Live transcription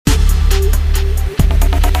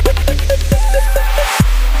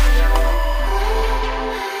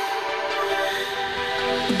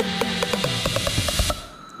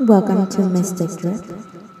Welcome to Mystic Drip.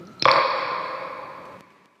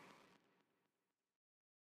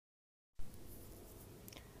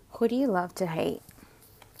 Who do you love to hate?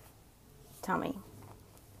 Tell me.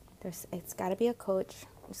 It's got to be a coach.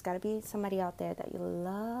 There's got to be somebody out there that you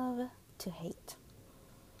love to hate.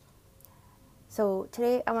 So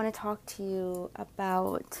today I want to talk to you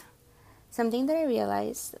about something that I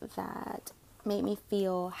realized that made me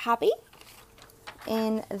feel happy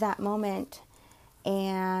in that moment.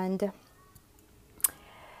 And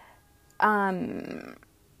I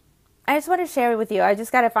just want to share it with you. I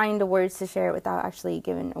just got to find the words to share it without actually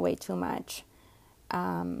giving away too much.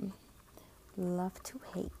 Love to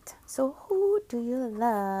hate. So who do you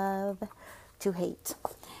love to hate?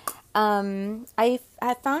 I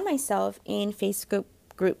found myself in Facebook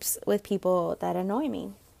groups with people that annoy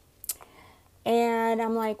me. And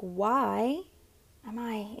I'm like, why am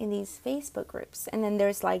I in these Facebook groups? And then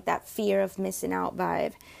there's like that fear of missing out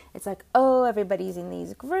vibe. It's like, oh, everybody's in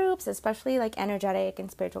these groups, especially like energetic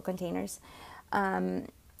and spiritual containers.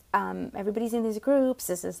 Everybody's in these groups.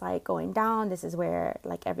 This is like going down. This is where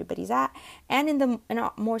like everybody's at. And in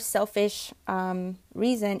a more selfish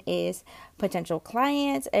reason is potential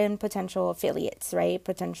clients and potential affiliates, right?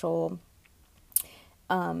 Potential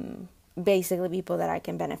basically people that I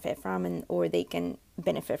can benefit from, and or they can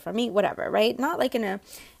benefit from me, whatever, right? Not like in a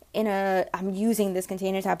I'm using this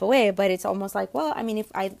container type of way, but it's almost like, well, I mean,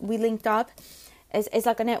 if we linked up, it's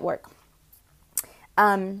like a network.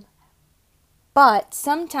 But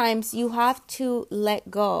sometimes you have to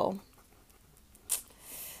let go.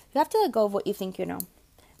 You have to let go of what you think you know.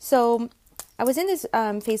 So I was in this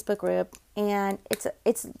Facebook group, and it's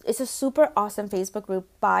a super awesome Facebook group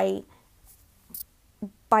by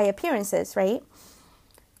appearances, right?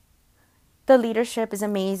 The leadership is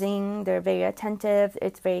amazing. They're very attentive.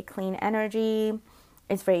 It's very clean energy.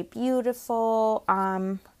 It's very beautiful.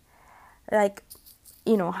 High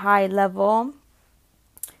level.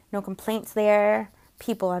 No complaints there.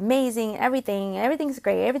 People are amazing. Everything's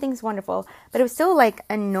great. Everything's wonderful. But it was still like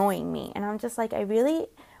annoying me. And I'm just like, I really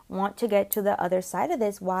want to get to the other side of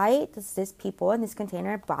this. Why does this people in this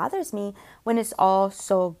container bothers me when it's all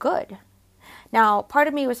so good? Now, part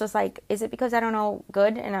of me was just like, is it because I don't know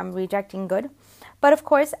good and I'm rejecting good? But of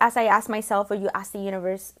course, as I ask myself, or you ask the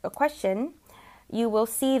universe a question, you will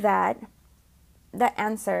see that the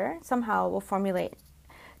answer somehow will formulate.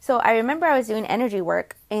 So I remember I was doing energy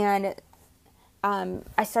work, and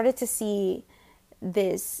I started to see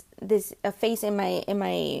a face in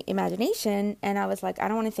my imagination, and I was like, I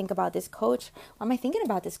don't want to think about this coach. Why am I thinking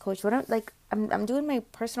about this coach? I'm doing my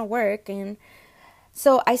personal work, and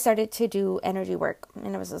so I started to do energy work,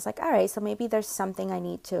 and I was just like, all right, so maybe there's something I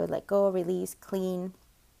need to let go, release, clean,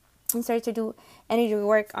 and started to do energy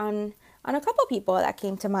work on a couple people that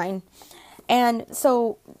came to mind. And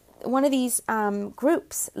so one of these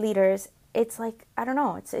groups leaders, it's like, I don't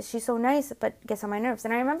know, she's so nice, but gets on my nerves.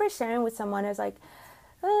 And I remember sharing with someone, I was like,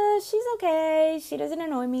 she's okay, she doesn't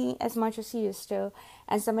annoy me as much as she used to.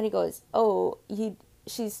 And somebody goes, oh,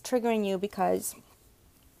 she's triggering you because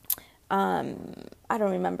I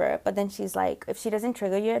don't remember, but then she's like, if she doesn't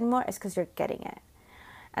trigger you anymore, it's because you're getting it.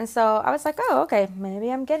 And so I was like, oh, okay,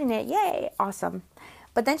 maybe I'm getting it. Yay, awesome.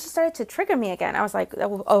 But then she started to trigger me again. I was like,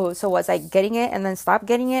 oh, so was I getting it and then stopped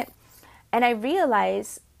getting it? And I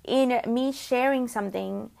realized in me sharing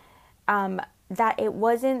something that it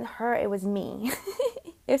wasn't her, it was me.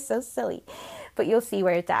 It's so silly. But you'll see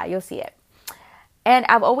where it's at. You'll see it. And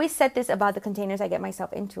I've always said this about the containers I get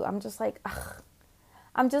myself into. I'm just like, ugh.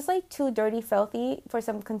 I'm just like too dirty, filthy for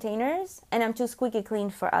some containers, and I'm too squeaky clean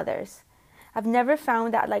for others. I've never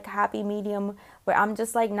found that like happy medium where I'm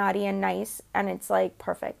just like naughty and nice, and it's like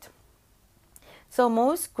perfect. So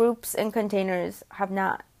most groups and containers have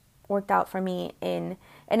not worked out for me in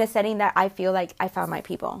a setting that I feel like I found my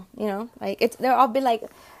people. You know, like they'll all be like,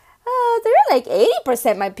 they're like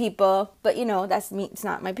 80% my people, but you know, that's me. It's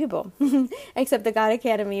not my people, except the God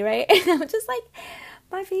Academy, right? And I'm just like,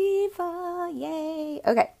 my people, yay.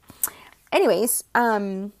 Okay. Anyways,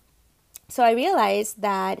 so I realized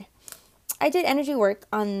that I did energy work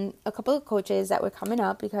on a couple of coaches that were coming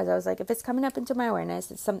up, because I was like, if it's coming up into my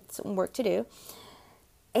awareness, it's some work to do.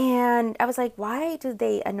 And I was like, why do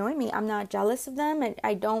they annoy me? I'm not jealous of them, and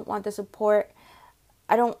I don't want the support.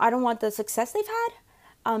 I don't want the success they've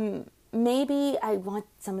had. Maybe I want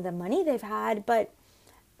some of the money they've had, but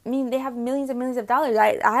I mean, they have millions and millions of dollars.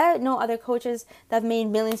 I know other coaches that have made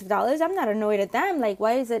millions of dollars. I'm not annoyed at them. Like,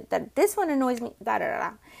 why is it that this one annoys me? Da, da, da,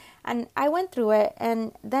 da. And I went through it,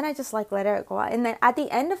 and then I just like let it go. And then at the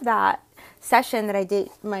end of that session that I did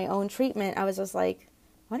my own treatment, I was just like,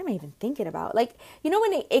 what am I even thinking about? Like,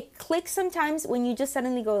 when it clicks sometimes when you just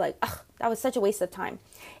suddenly go like, ugh, that was such a waste of time.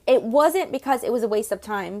 It wasn't because it was a waste of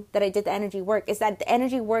time that I did the energy work. It's that the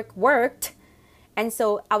energy work worked. And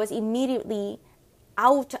so I was immediately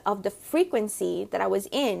out of the frequency that I was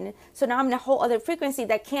in. So now I'm in a whole other frequency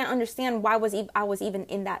that can't understand why I was even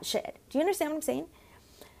in that shit. Do you understand what I'm saying?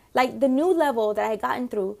 Like the new level that I gotten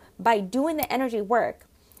through by doing the energy work,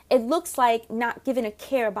 it looks like not giving a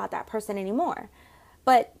care about that person anymore.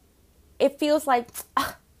 But it feels like,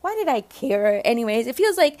 why did I care anyways? It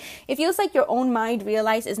feels like your own mind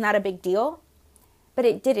realized it's not a big deal, but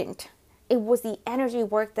it didn't. It was the energy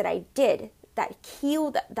work that I did that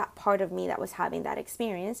healed that part of me that was having that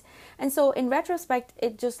experience. And so in retrospect,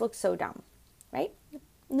 it just looks so dumb, right?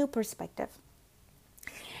 New perspective.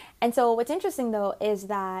 And so what's interesting though is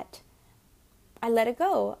that I let it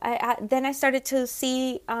go. Then I started to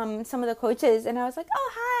see some of the coaches, and I was like,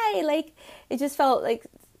 oh, hi. Like, it just felt like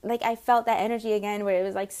I felt that energy again, where it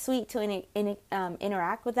was like sweet to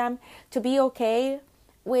interact with them, to be okay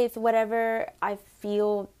with whatever I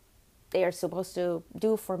feel they are supposed to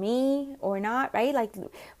do for me or not, right? Like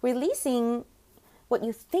releasing what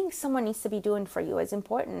you think someone needs to be doing for you is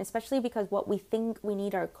important, especially because what we think we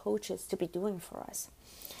need our coaches to be doing for us.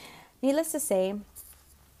 Needless to say,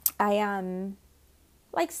 I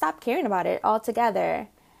stopped caring about it altogether.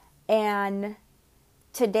 And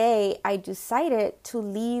today I decided to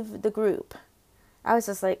leave the group. I was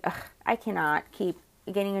just like, ugh, I cannot keep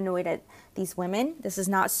getting annoyed at these women. This is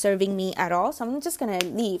not serving me at all. So I'm just going to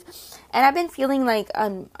leave. And I've been feeling like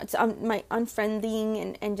my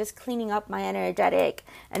unfriending and just cleaning up my energetic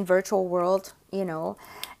and virtual world,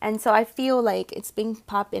 And so I feel like it's been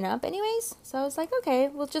popping up anyways. So I was like, okay,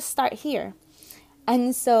 we'll just start here.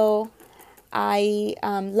 And so I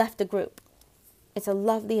left the group. It's a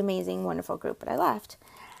lovely, amazing, wonderful group, but I left.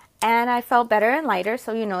 And I felt better and lighter.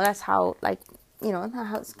 So, that's how, how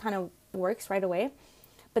it kind of works right away.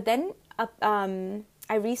 But then I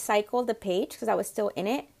recycled the page because I was still in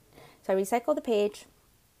it. So I recycled the page.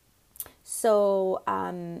 So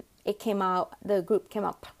the group came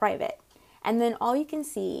out private. And then all you can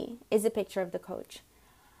see is a picture of the coach.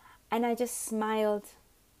 And I just smiled.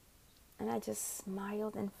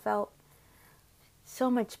 And felt so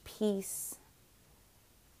much peace.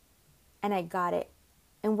 And I got it.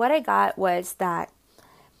 And what I got was that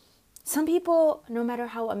some people, no matter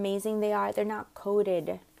how amazing they are, they're not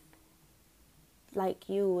coded like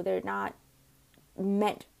you. They're not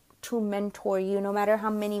meant to mentor you. No matter how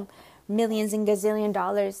many millions and gazillion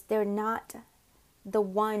dollars, they're not the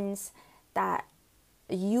ones that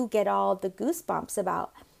you get all the goosebumps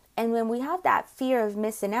about. And when we have that fear of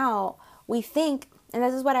missing out, we think, and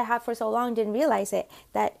this is what I had for so long, didn't realize it,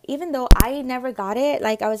 that even though I never got it,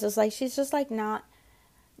 like I was just like, she's just like not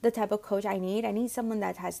the type of coach I need. I need someone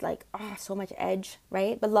that has like, so much edge,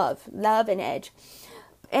 right? But love and edge.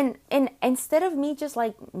 And instead of me just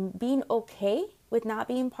like being okay with not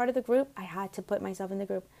being part of the group, I had to put myself in the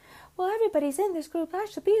group. Well, everybody's in this group. I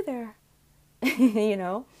should be there,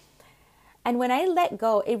 And when I let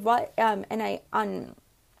go, it brought, and I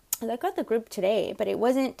got the group today, but it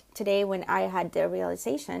wasn't today when I had the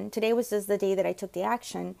realization. Today was just the day that I took the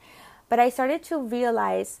action. But I started to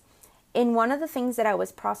realize in one of the things that I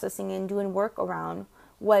was processing and doing work around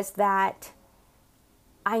was that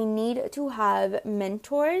I need to have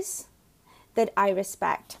mentors that I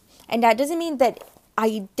respect. And that doesn't mean that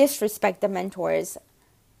I disrespect the mentors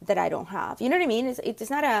that I don't have. You know what I mean? It's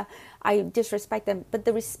not I disrespect them, but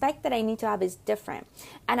the respect that I need to have is different.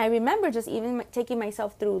 And I remember just even taking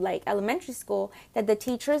myself through like elementary school, that the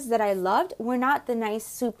teachers that I loved were not the nice,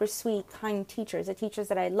 super sweet, kind teachers. The teachers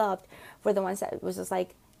that I loved were the ones that was just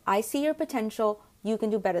like, I see your potential. You can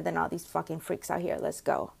do better than all these fucking freaks out here. Let's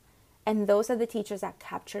go. And those are the teachers that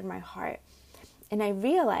captured my heart. And I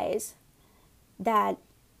realized that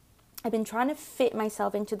I've been trying to fit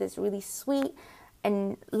myself into this really sweet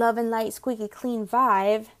and love and light, squeaky clean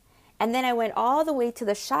vibe. And then I went all the way to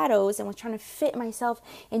the shadows and was trying to fit myself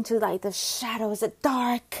into like the shadows, the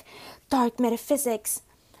dark metaphysics.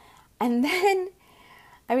 And then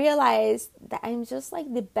I realized that I'm just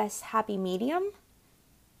like the best happy medium.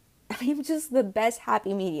 I'm just the best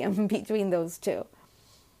happy medium between those two.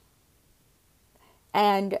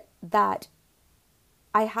 And that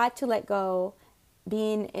I had to let go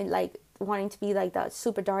being in like wanting to be like that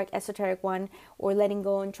super dark esoteric one, or letting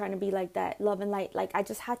go and trying to be like that love and light. Like I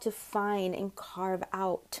just had to find and carve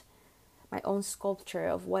out my own sculpture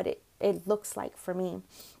of what it looks like for me.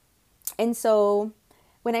 And so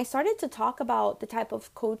when I started to talk about the type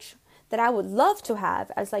of coach that I would love to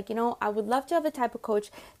have, I was like, I would love to have a type of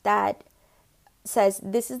coach that says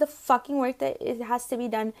this is the fucking work that it has to be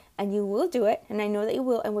done, and you will do it, and I know that you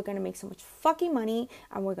will, and we're gonna make so much fucking money,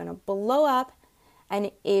 and we're gonna blow up. And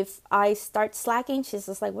if I start slacking, she's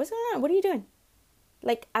just like, what's going on? What are you doing?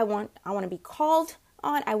 Like, I want to be called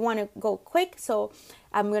on. I want to go quick. So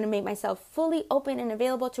I'm going to make myself fully open and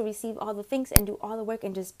available to receive all the things and do all the work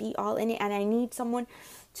and just be all in it. And I need someone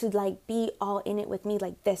to like be all in it with me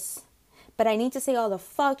like this. But I need to say all the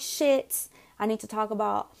fuck shits. I need to talk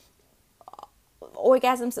about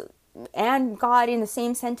orgasms and God in the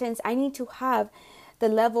same sentence. I need to have the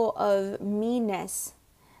level of meanness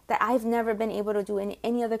that I've never been able to do in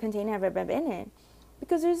any other container I've ever been in,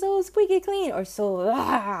 because they're so squeaky clean or so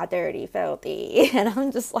dirty, filthy. And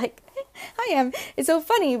I'm just like, I am. It's so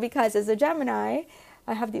funny because as a Gemini,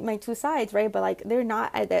 I have my two sides, right? But like, they're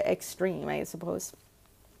not at the extreme, I suppose.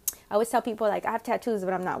 I always tell people, like, I have tattoos,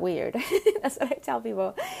 but I'm not weird. That's what I tell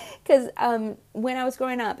people. Because when I was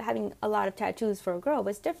growing up, having a lot of tattoos for a girl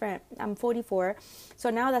was different. I'm 44, so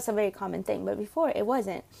now that's a very common thing. But before, it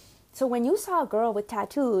wasn't. So when you saw a girl with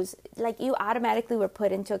tattoos, like, you automatically were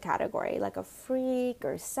put into a category, like a freak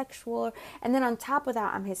or sexual. And then on top of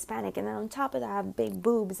that, I'm Hispanic. And then on top of that, I have big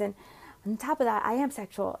boobs. And on top of that, I am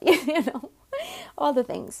sexual, all the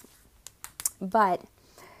things. But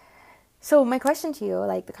so my question to you,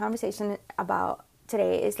 like the conversation about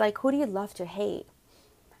today is like, who do you love to hate?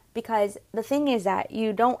 Because the thing is that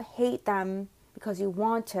you don't hate them because you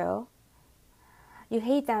want to. You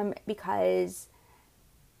hate them because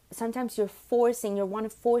sometimes you want to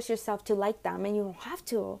force yourself to like them, and you don't have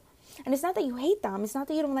to. And it's not that you hate them. It's not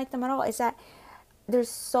that you don't like them at all. It's that there's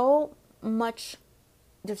so much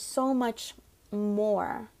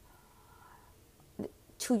more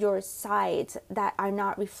to your sides that are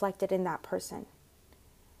not reflected in that person,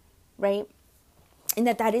 right? And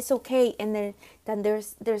that is okay. And then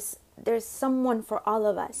there's someone for all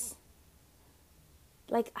of us.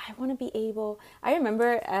 Like, I want to be able. I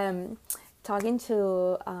remember talking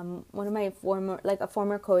to one of my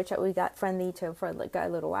former coach that we got friendly to for like a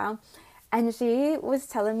little while, and she was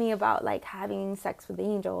telling me about like having sex with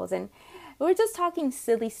angels, and we were just talking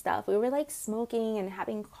silly stuff. We were like smoking and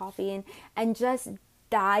having coffee and just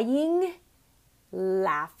dying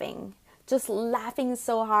laughing, just laughing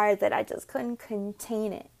so hard that I just couldn't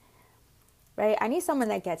contain it. Right? I need someone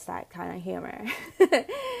that gets that kind of humor.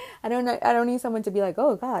 I don't need someone to be like,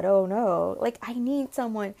 oh God, oh no. Like, I need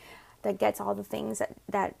someone that gets all the things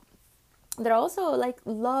that also like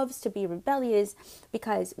loves to be rebellious,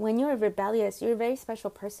 because when you're rebellious, you're a very special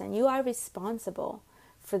person. You are responsible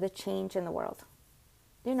for the change in the world.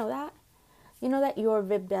 Do you know that? You know that your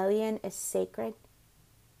rebellion is sacred?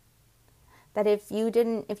 That if you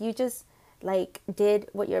just like did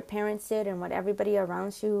what your parents did and what everybody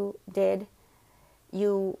around you did,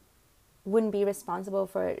 you wouldn't be responsible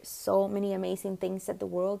for so many amazing things that the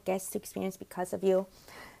world gets to experience because of you.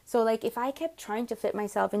 So like, if I kept trying to fit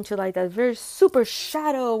myself into like the very super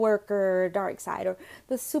shadow worker dark side, or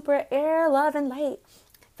the super air, love, and light,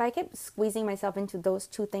 if I kept squeezing myself into those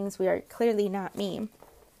two things, we are clearly not me,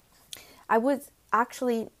 I was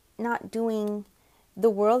actually not doing the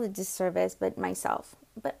world a disservice, but myself.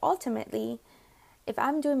 But ultimately, if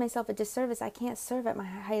I'm doing myself a disservice, I can't serve at my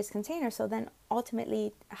highest container. So then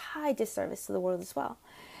ultimately, a high disservice to the world as well.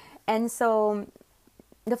 And so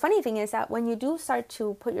the funny thing is that when you do start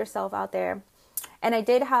to put yourself out there, and I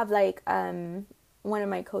did have like one of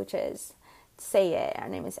my coaches say it, her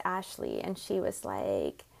name is Ashley, and she was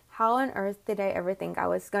like, how on earth did I ever think I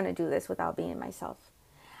was going to do this without being myself?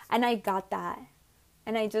 And I got that.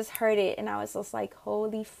 And I just heard it, and I was just like,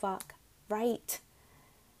 holy fuck, right.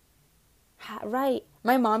 Right.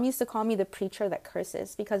 My mom used to call me the preacher that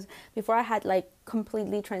curses, because before I had like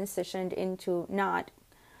completely transitioned into not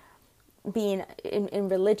being in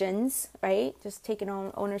religions, right? Just taking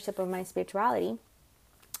on ownership of my spirituality.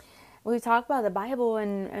 We talk about the Bible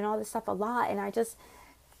and all this stuff a lot, and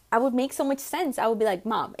I would make so much sense. I would be like,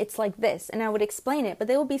 Mom, it's like this, and I would explain it, but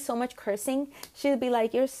there would be so much cursing. She would be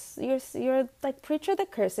like, you're like preacher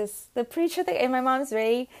that curses, the preacher that, and my mom's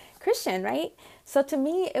very Christian, right? So to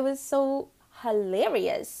me, it was so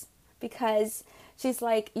hilarious, because she's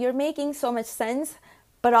like, you're making so much sense,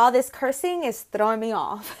 but all this cursing is throwing me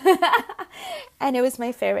off. And it was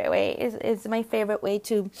my favorite way. It's my favorite way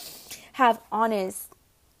to have honest,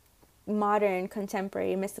 modern,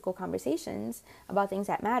 contemporary, mystical conversations about things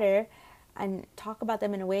that matter, and talk about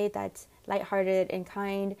them in a way that's lighthearted and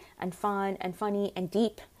kind and fun and funny and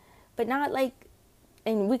deep, but not like,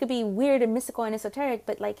 and we could be weird and mystical and esoteric,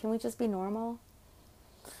 but like, can we just be normal?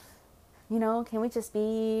 Can we just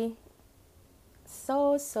be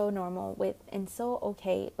so normal with and so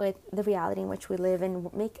okay with the reality in which we live,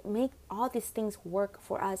 and make all these things work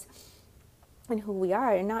for us and who we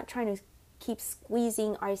are, and not trying to keep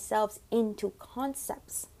squeezing ourselves into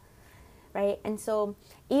concepts, right? And so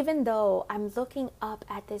even though I'm looking up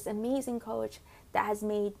at this amazing coach that has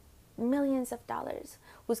made millions of dollars,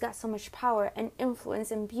 who's got so much power and influence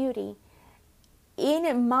and beauty,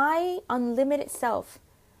 in my unlimited self,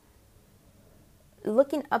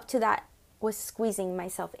 looking up to that was squeezing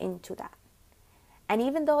myself into that. And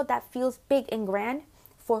even though that feels big and grand,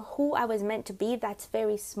 for who I was meant to be, that's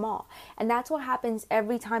very small. And that's what happens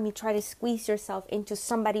every time you try to squeeze yourself into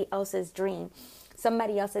somebody else's dream,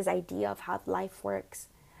 somebody else's idea of how life works.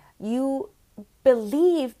 You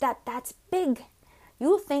believe that that's big.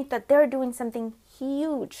 You think that they're doing something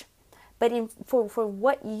huge. But for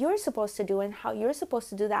what you're supposed to do and how you're supposed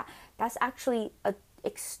to do that, that's actually an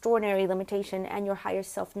extraordinary limitation, and your higher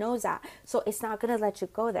self knows that. So it's not going to let you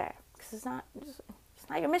go there, because it's not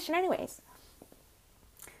your mission anyways.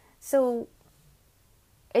 So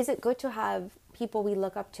is it good to have people we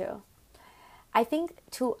look up to? I think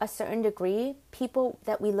to a certain degree, people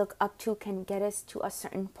that we look up to can get us to a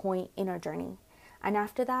certain point in our journey. And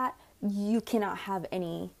after that, you cannot have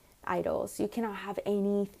any idols. You cannot have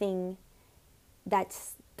anything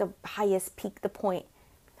that's the highest peak, the point,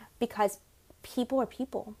 because people are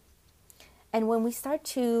people. And when we start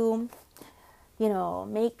to,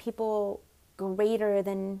 make people greater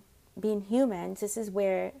than being humans, this is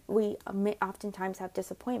where we oftentimes have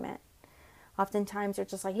disappointment. Oftentimes you're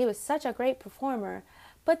just like, he was such a great performer,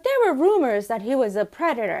 but there were rumors that he was a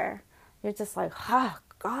predator. You're just like, oh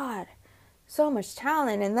God, so much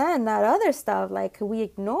talent. And then that other stuff, like, we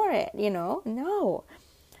ignore it, No.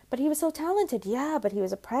 But he was so talented. Yeah, but he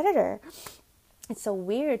was a predator. It's so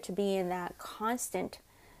weird to be in that constant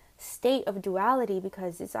state of duality,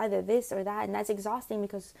 because it's either this or that. And that's exhausting,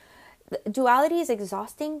 because duality is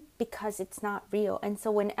exhausting because it's not real. And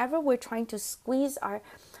so whenever we're trying to squeeze our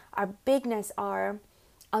bigness, our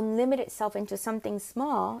unlimited self into something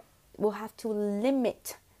small, we'll have to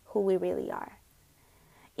limit who we really are.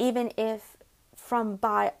 Even if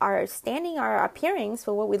by our standing, our appearance,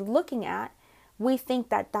 for what we're looking at, we think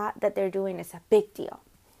that they're doing is a big deal.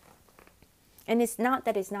 And it's not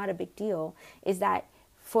that it's not a big deal. It's that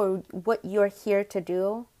for what you're here to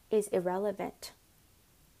do is irrelevant.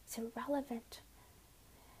 It's irrelevant.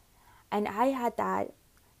 And I had that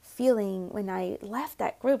feeling when I left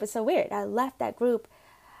that group. It's so weird. I left that group.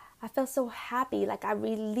 I felt so happy. Like, I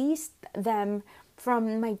released them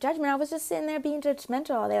from my judgment. I was just sitting there being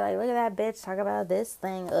judgmental all day. Like, look at that bitch talk about this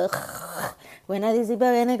thing. Ugh. When are these people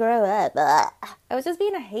going to grow up? Ugh. I was just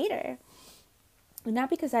being a hater.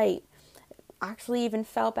 Not because I actually even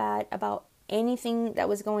felt bad about anything that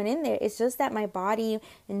was going in there. It's just that my body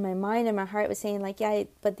and my mind and my heart was saying, like, yeah,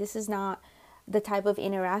 but this is not the type of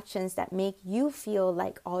interactions that make you feel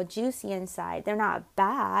like all juicy inside. They're not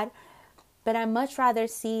bad, but I much rather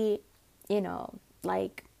see,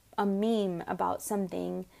 like a meme about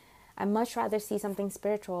something. I much rather see something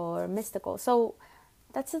spiritual or mystical. So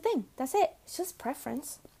that's the thing. That's it. It's just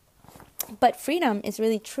preference. But freedom is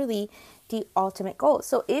really, truly the ultimate goal.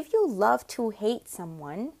 So if you love to hate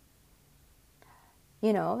someone,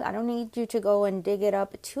 I don't need you to go and dig it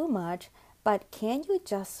up too much, but can you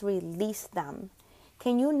just release them?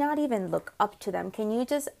 Can you not even look up to them? Can you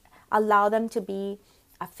just allow them to be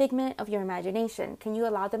a figment of your imagination? Can you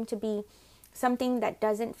allow them to be something that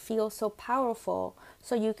doesn't feel so powerful,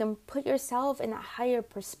 so you can put yourself in a higher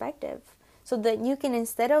perspective, so that you can,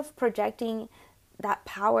 instead of projecting that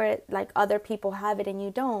power like other people have it and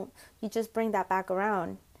you don't, you just bring that back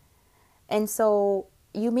around. And so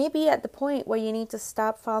you may be at the point where you need to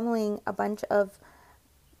stop following a bunch of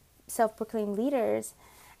self-proclaimed leaders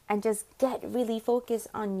and just get really focused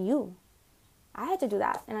on you. I had to do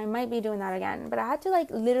that, and I might be doing that again, but I had to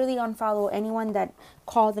literally unfollow anyone that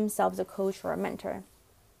called themselves a coach or a mentor.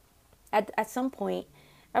 At some point,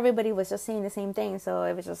 everybody was just saying the same thing, so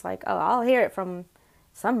it was just like, oh, I'll hear it from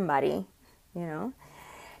somebody,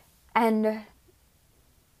 And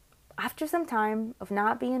after some time of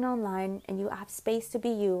not being online and you have space to be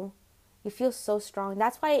you feel so strong.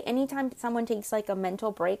 That's why anytime someone takes a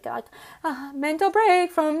mental break, mental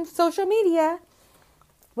break from social media,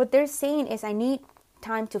 what they're saying is, I need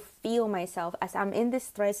time to feel myself as I'm in these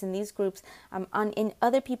threads, in these groups, I'm in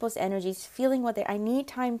other people's energies, feeling I need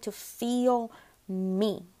time to feel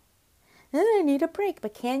me. Then I need a break.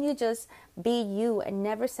 But can you just be you and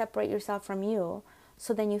never separate yourself from you?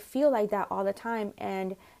 So then you feel like that all the time,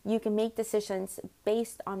 and you can make decisions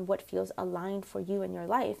based on what feels aligned for you in your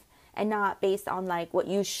life, and not based on what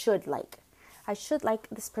you should like, I should like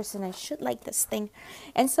this person. I should like this thing.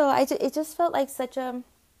 And so it just felt like such a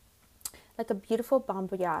beautiful bon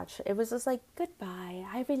voyage. It was just like, goodbye.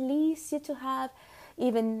 I release you to have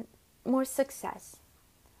even more success.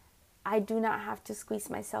 I do not have to squeeze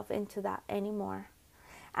myself into that anymore.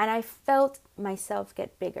 And I felt myself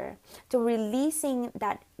get bigger. To releasing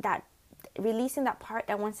that part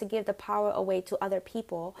that wants to give the power away to other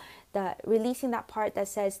people, releasing that part that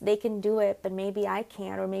says they can do it, but maybe I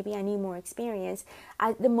can't, or maybe I need more experience.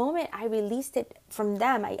 The moment I released it from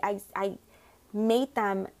them, I made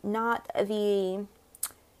them not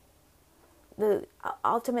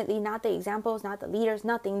ultimately not the examples, not the leaders,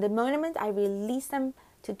 nothing. The moment I released them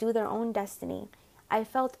to do their own destiny, I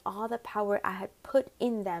felt all the power I had put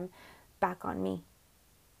in them back on me.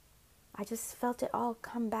 I just felt it all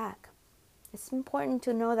come back. It's important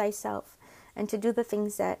to know thyself and to do the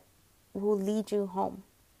things that will lead you home.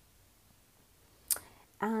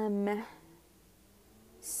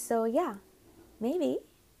 So yeah, maybe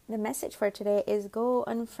the message for today is go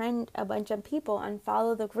unfriend a bunch of people,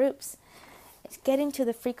 unfollow the groups. It's get into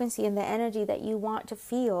the frequency and the energy that you want to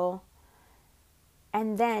feel.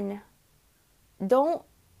 And then don't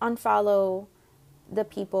unfollow the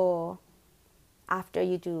people after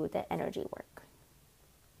you do the energy work.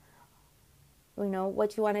 You know,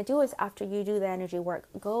 what you want to do is after you do the energy work,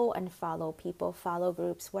 go and follow people, follow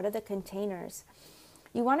groups. What are the containers?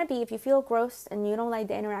 You want to be, if you feel gross and you don't like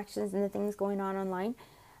the interactions and the things going on online,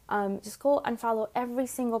 just go unfollow every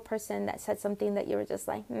single person that said something that you were just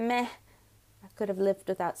like, meh, I could have lived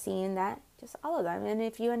without seeing that. Just all of them. And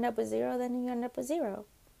if you end up with 0, then you end up with 0.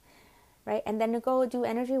 Right? And then go do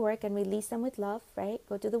energy work and release them with love, right?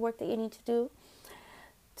 Go do the work that you need to do.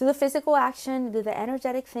 Do the physical action, do the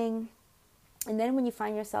energetic thing. And then when you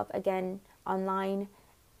find yourself again online,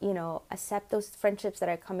 you know, accept those friendships that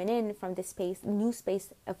are coming in from this space, new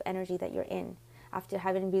space of energy that you're in, after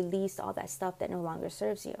having released all that stuff that no longer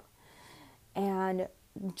serves you. And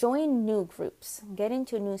join new groups, get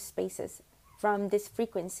into new spaces from this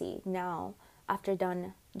frequency now after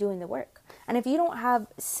done doing the work. And if you don't have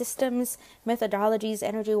systems, methodologies,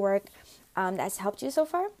 energy work that's helped you so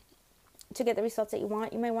far to get the results that you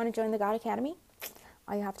want, you might want to join the God Academy.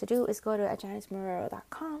 All you have to do is go to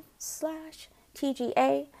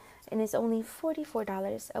janicemorero.com/TGA, and it's only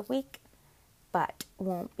 $44 a week, but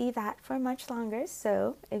won't be that for much longer.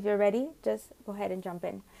 So if you're ready, just go ahead and jump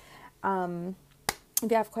in. If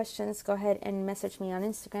you have questions, go ahead and message me on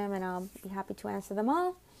Instagram, and I'll be happy to answer them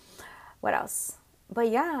all. What else? But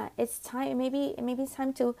yeah, it's time. Maybe it's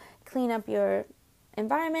time to clean up your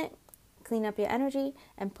environment, clean up your energy,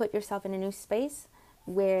 and put yourself in a new space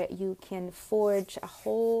where you can forge a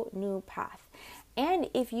whole new path. And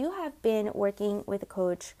if you have been working with a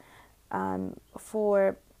coach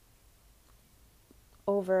for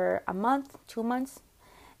over a month, 2 months,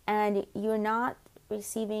 and you're not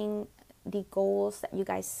receiving the goals that you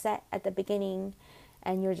guys set at the beginning,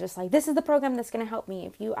 and you're just like, this is the program that's going to help me.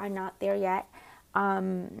 If you are not there yet,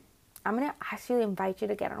 I'm going to actually invite you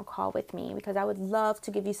to get on a call with me, because I would love to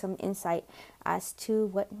give you some insight as to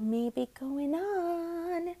what may be going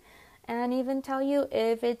on, and even tell you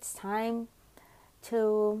if it's time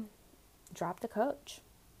to drop the coach,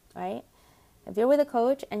 right? If you're with a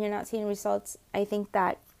coach and you're not seeing results, I think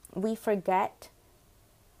that we forget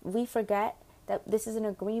that this is an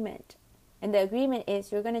agreement. And the agreement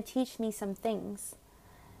is, you're going to teach me some things.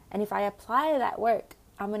 And if I apply that work,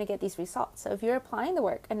 I'm going to get these results. So if you're applying the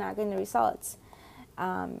work and not getting the results,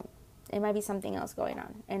 it might be something else going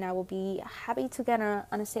on. And I will be happy to get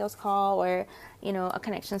on a sales call or, a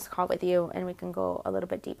connections call with you, and we can go a little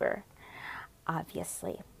bit deeper,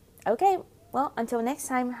 obviously. Okay, well, until next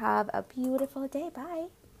time, have a beautiful day. Bye.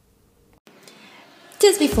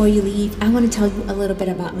 Just before you leave, I want to tell you a little bit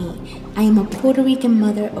about me. I am a Puerto Rican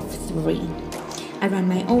mother of 3. I run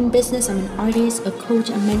my own business. I'm an artist, a coach,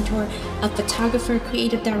 a mentor, a photographer,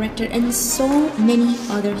 creative director, and so many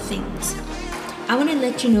other things. I want to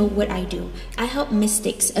let you know what I do. I help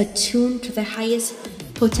mystics attune to their highest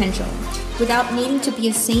potential without needing to be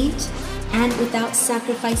a saint and without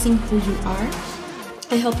sacrificing who you are.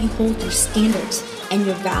 I help you hold your standards and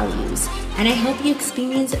your values, and I help you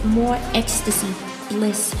experience more ecstasy,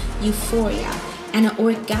 bliss, euphoria, and an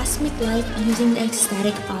orgasmic life using the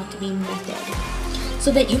ecstatic alchemy method,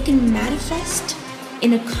 so that you can manifest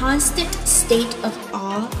in a constant state of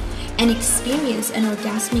awe and experience an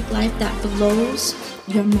orgasmic life that blows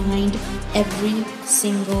your mind every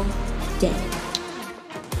single day.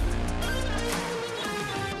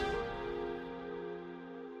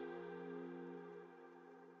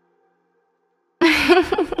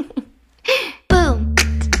 Boom.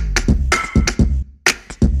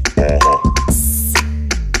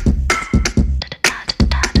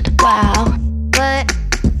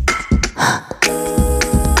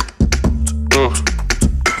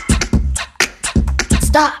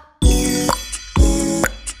 Stop.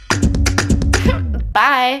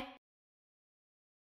 Bye.